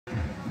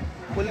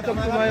Welcome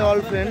to my all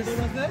friends.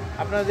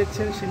 আপনারা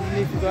দেখছেন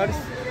শিনজিনিস prefers.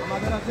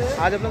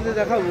 আজ আপনাদের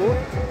দেখাবো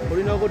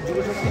হরিনগর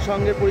যুবশক্তি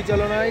সংঘের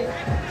পরিচালনায়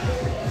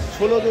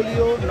 16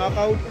 দলীয়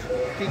নকআউট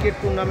ক্রিকেট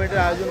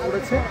টুর্নামেন্টের আয়োজন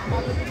করেছে।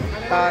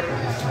 তার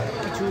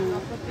কিছু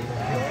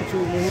কিছু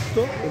মুহূর্ত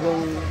এবং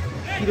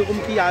কীরকম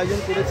কী আয়োজন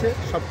করেছে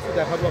সব কিছু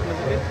দেখাবো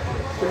আপনাদেরকে।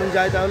 চলুন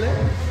যাই তাহলে।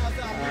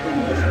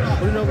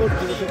 হরিনগর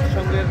যুবশক্তি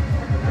সংঘের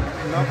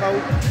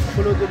নকআউট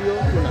 16 দলীয়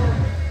টুর্নামেন্ট।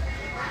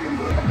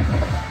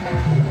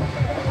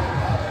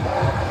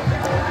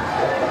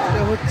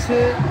 এটা হচ্ছে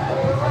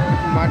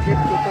মাঠের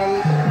টোটাল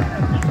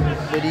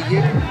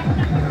ব্যারিকেড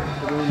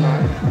এবং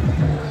মাঠ।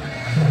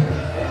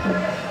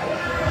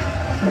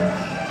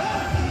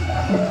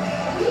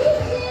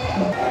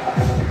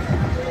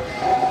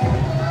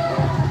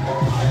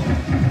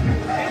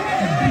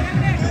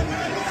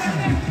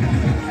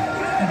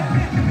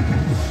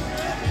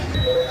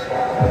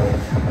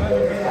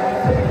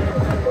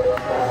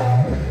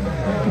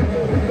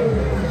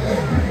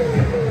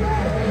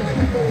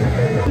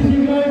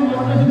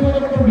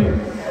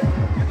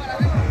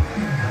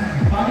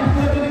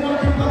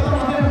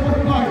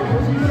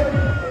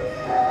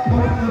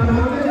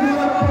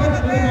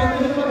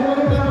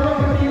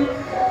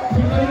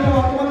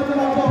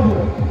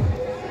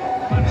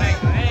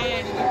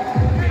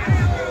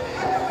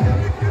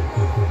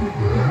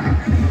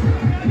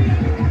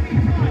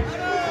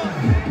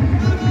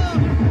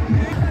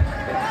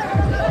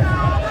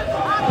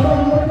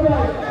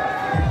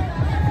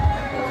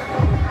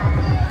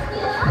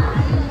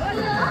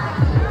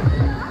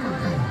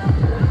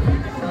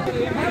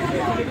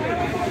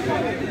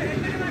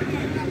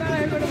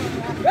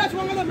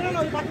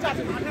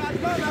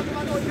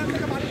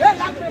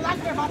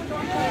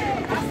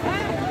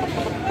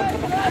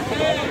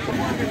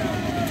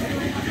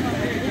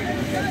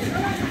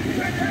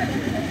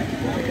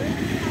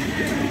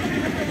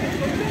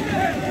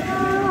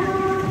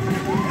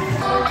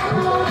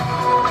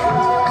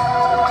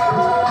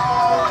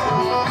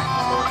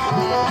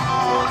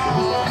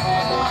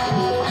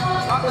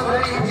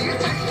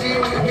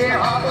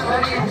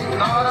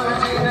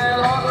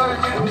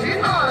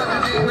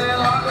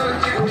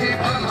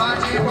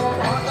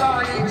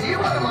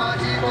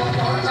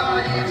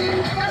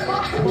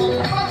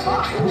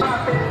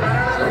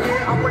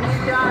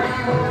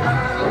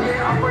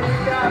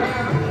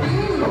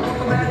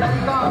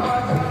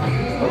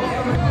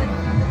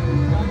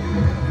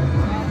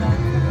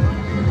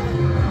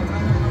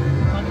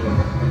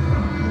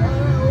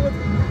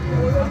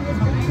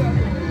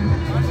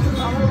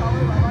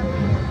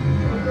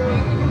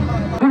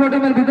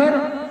 ভিতর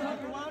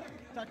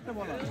 4টে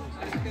বলার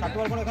 60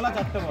 বল করে খেলা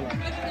 4টে বলার।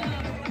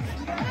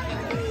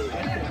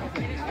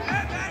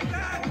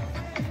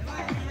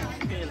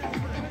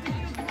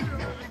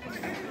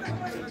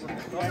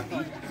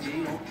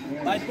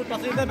 বাইপুর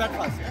টসে জিতে bat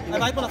first.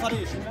 Baipur sorry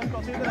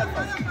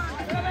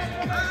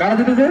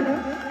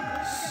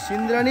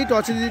Sindrani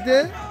টসে জিতে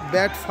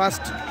ব্যাট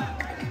ফার্স্ট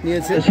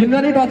নিয়েছে।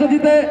 সিন্দ্রানী টসে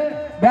জিতে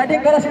ব্যাটিং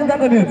করার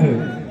সিদ্ধান্ত নিয়েছে।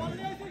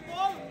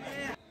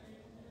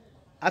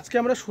 আজকে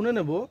আমরা শুনে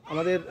নেব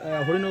আমাদের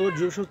হরিনগর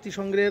যুবশক্তি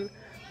সংঘের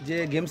যে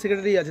গেম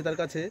সেক্রেটারি আছে তার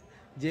কাছে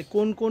যে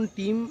কোন কোন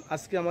টিম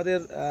আজকে আমাদের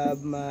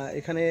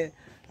এখানে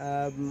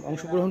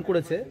অংশগ্রহণ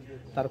করেছে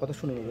তার কথা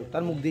শুনে নেব,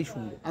 তার মুখ দিয়েই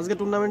শুনবো। আজকে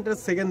টুর্নামেন্টের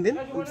সেকেন্ড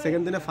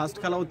দিনে ফার্স্ট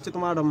খেলা হচ্ছে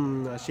তোমার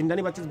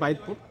শিন্ডানি ভার্সেস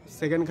বাইতপুর,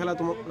 সেকেন্ড খেলা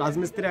তোমার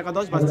রাজমিস্ত্রি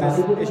একাদশ ভার্সেস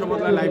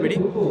এসবতলা লাইব্রেরি,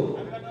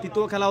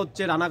 তৃতীয় খেলা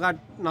হচ্ছে রানাঘাট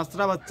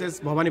নাসরা ভার্সেস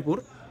ভবানীপুর।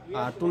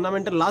 আর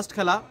টুর্নামেন্টের লাস্ট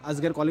খেলা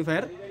আজকের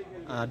কোয়ালিফায়ার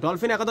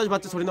ডলফিন একাদশ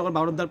ভার্সেস হরিনগর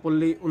বারোদ্দার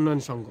পল্লী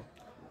উন্নয়ন সংঘ।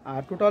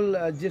 আর টোটাল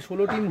যে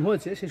 16 টিম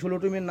হয়েছে সেই 16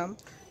 টিমের নাম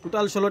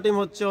টোটাল 16 টিম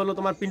হলো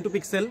তোমার পিন্টু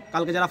পিক্সেল,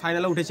 কালকে যারা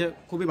ফাইনালে উঠেছে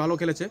খুবই ভালো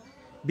খেলেছে,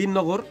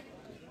 বিননগর,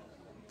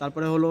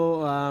 তারপরে হলো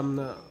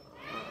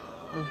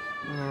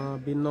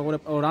বিননগরে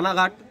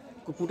রানাঘাট,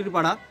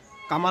 কুটিরপাড়া,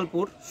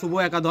 কামালপুর, শুভ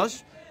একাদশ,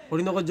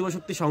 হরিনগর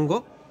যুবশক্তি সংঘ,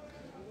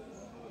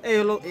 এই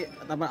হলো।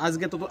 তারপর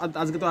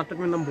আজকে তো 8টা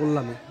টিমের নাম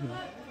বললামই।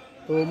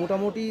 তো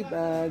মোটামুটি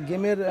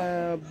গেমের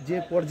যে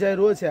পর্যায়ে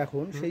রয়েছে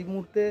এখন সেই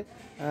মুহূর্তে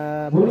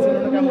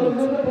পরিচালনা কেমন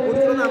হচ্ছে?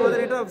 পরিচালনা আমাদের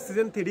এটা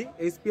সিজন 3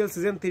 এইচপিএল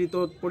সিজন 3, তো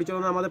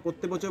পরিচালনা আমাদের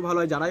প্রত্যেক বছর ভালো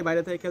হয়। যারাই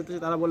বাইরে থেকে খেলতেছে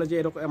তারা বলে যে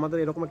আমাদের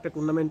এরকম একটা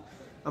টুর্নামেন্ট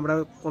আমরা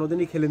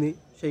কোনোদিনই খেলিনি,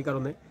 সেই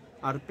কারণে।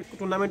 আর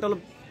টুর্নামেন্ট হলো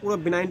পুরো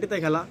B90-তে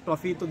খেলা,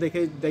 ট্রফি তো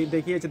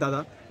দেখিয়েছে দাদা।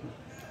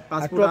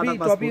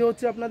 ট্রফি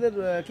হচ্ছে আপনাদের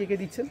কে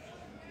দিচ্ছেন?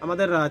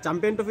 আমাদের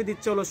চ্যাম্পিয়ন ট্রফি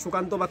দিচ্ছে হলো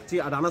সুকান্ত বাগচি,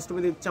 আর রানার্স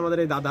ট্রফি দিচ্ছে আমাদের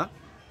এই দাদা,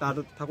 তার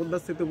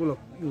ঠাকুরদার স্মৃতি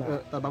উপলক্ষে,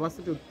 তার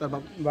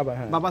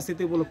বাবার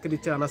স্মৃতি উপলক্ষে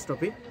দিচ্ছে রানার্স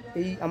ট্রফি।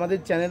 এই আমাদের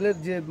চ্যানেলের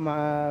যে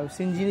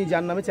সিনজিনি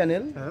যার নামে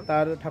চ্যানেল,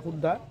 তার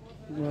ঠাকুরদা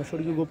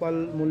স্বর্গীয় গোপাল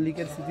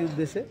মল্লিকের স্মৃতির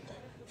উদ্দেশ্যে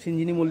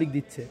সিনজিনি মল্লিক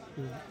দিচ্ছে।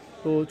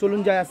 তো চলুন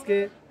যাই আজকে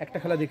একটা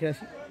খেলা দেখে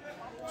আসি।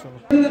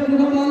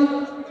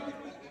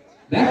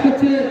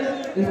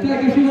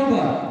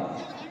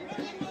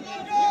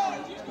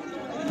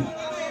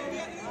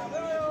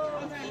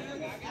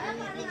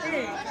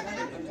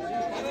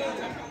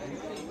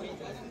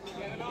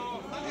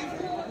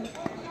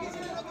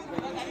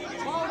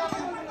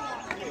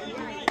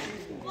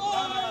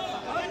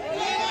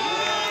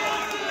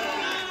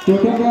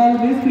 Protocol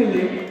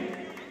misfielding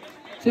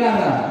 4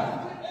 run.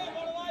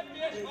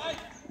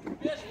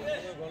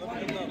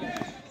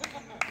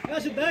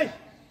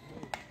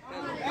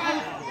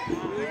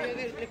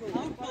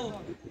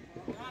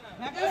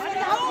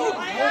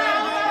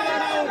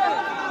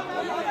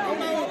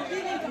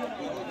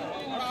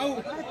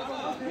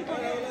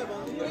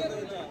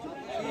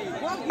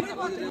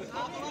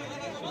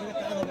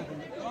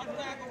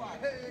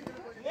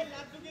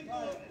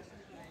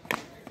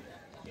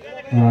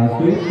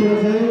 সুইচ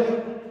করেছে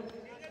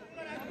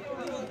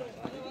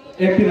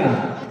 1 রান।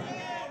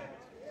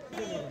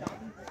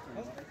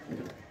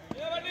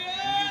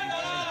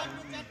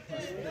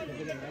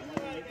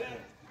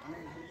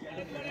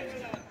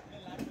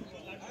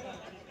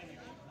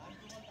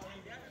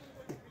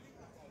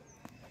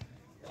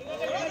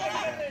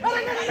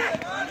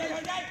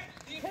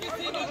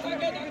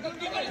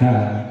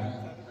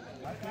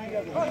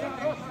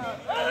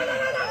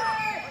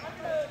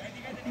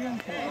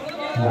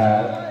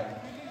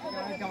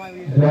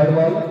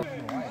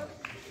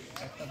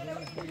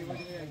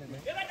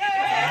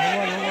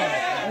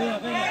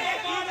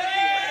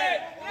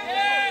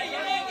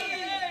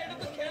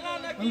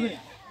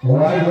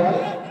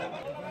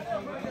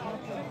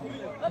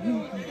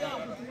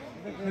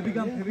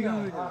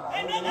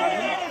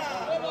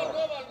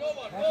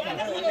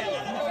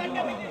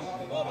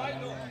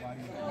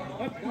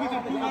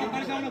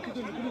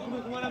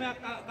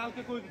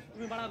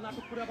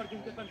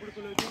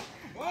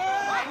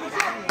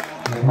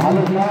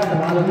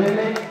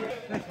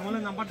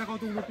 নাম্বারটা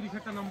কত 29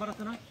 একটা নাম্বার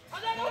আছে না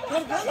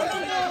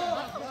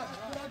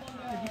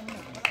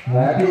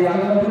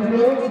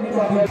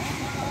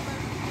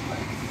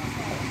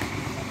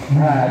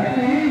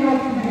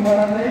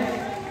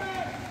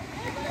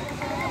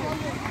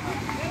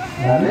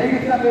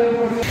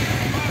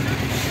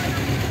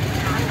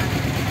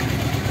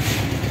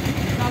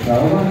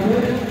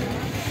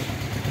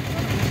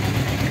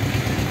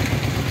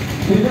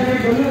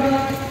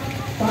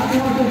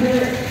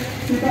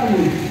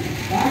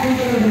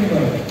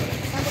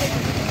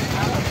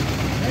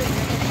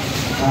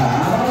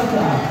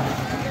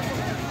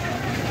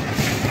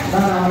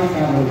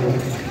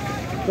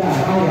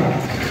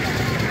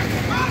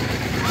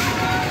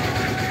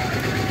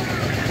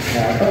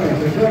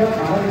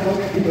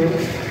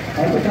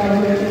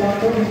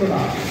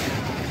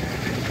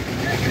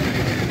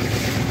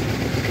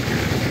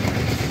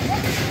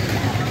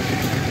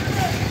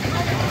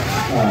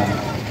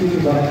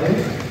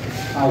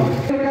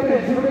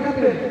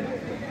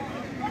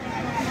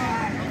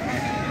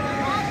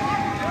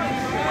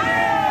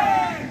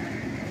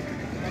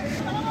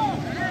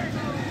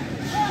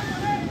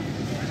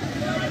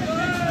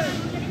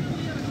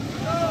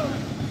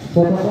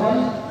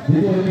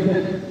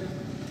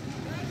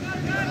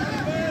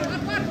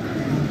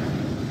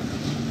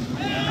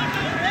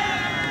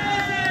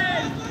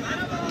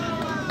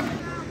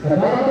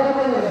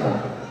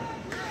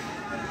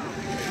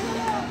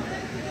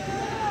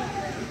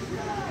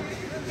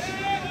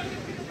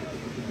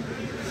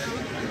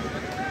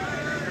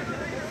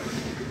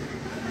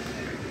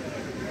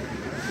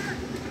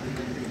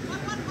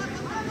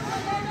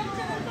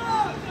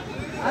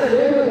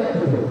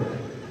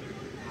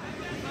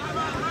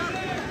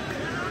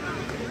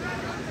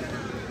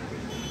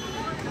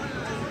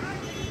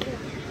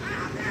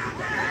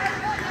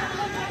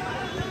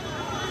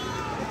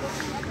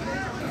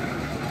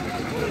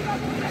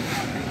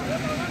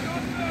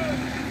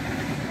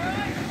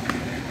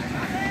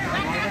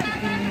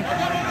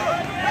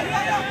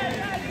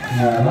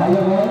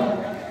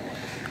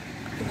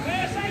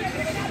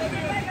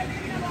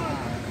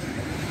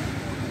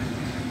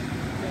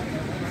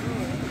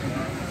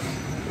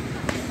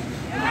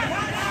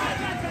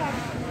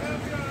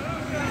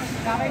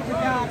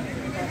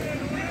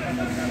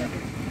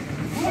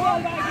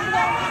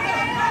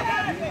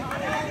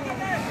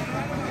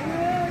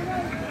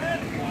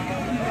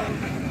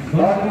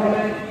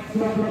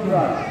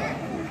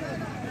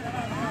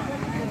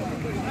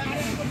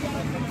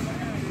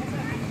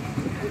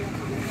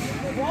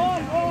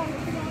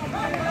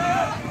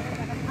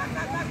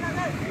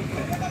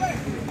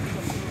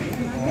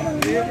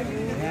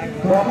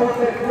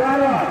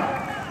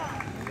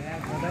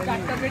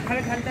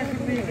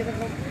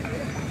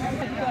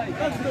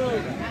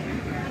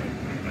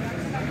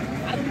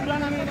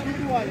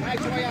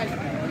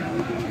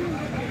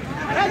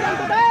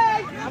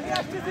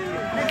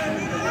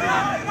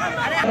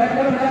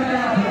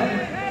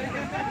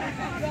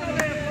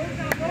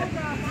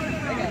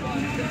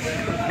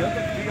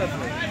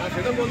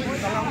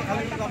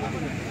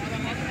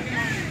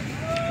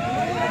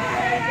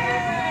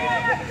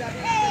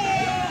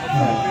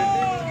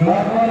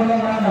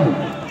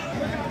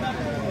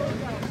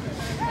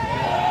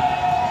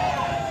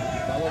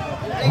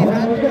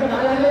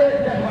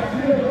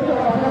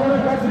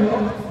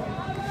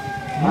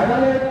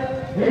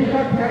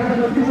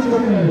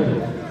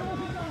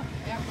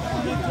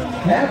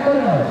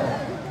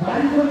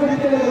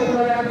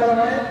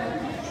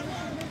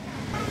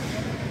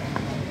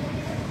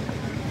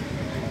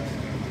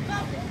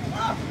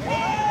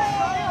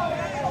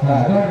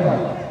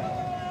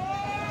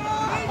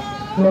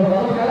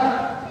খেলা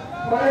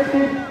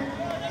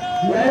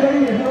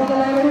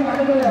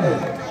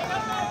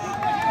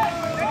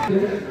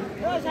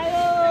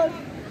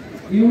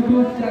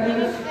ইউটিউব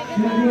চ্যানেল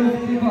শিনজিনিস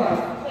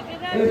প্রেফার্স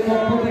এর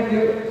পক্ষ থেকে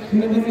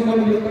শিনজিনি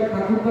মন্দির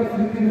ঠাকুরদার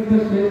স্মৃতির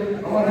উদ্দেশ্যে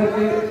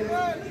আমাদেরকে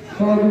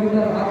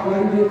সহযোগিতার হাত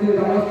বাড়িয়ে দিয়েছে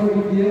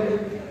রামাষ্টমী দিয়ে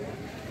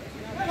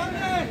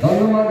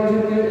ধন্যবাদ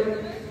এদেরকে।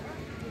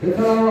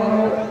 এছাড়াও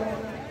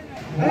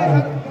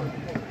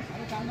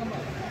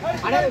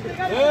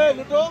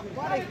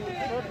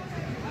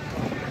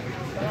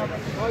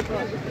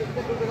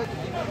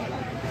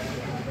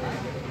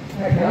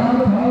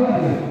আরো ভালো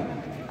লাগে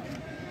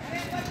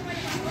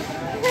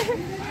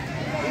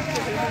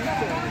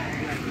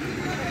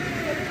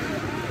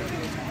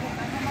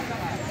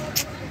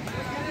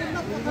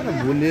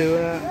বলে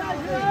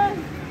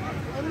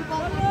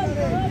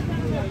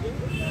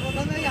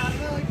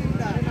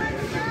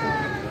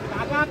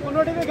কাকা কোনো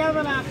দিকে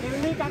খেলবে না,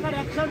 খেললেই কাকার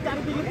অ্যাকশন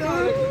চারিদিকে তো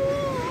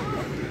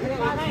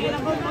কাকা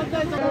এরকম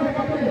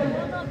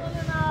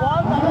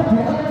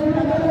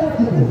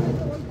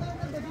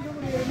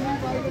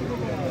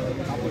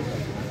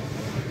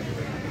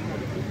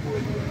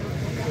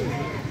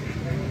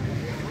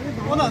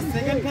বলো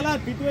সেকেন্ড খেলা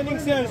দ্বিতীয়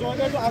ইনিংস শেষ,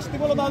 ওকে একটু আসতে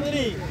বলো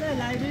তাড়াতাড়ি।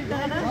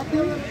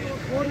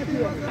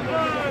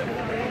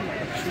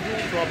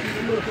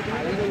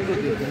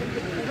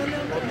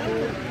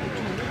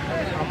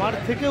 আমার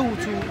থেকে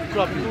উঁচু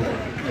ট্রফি,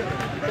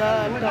 এটা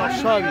একটা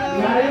অস্বাভাবিক।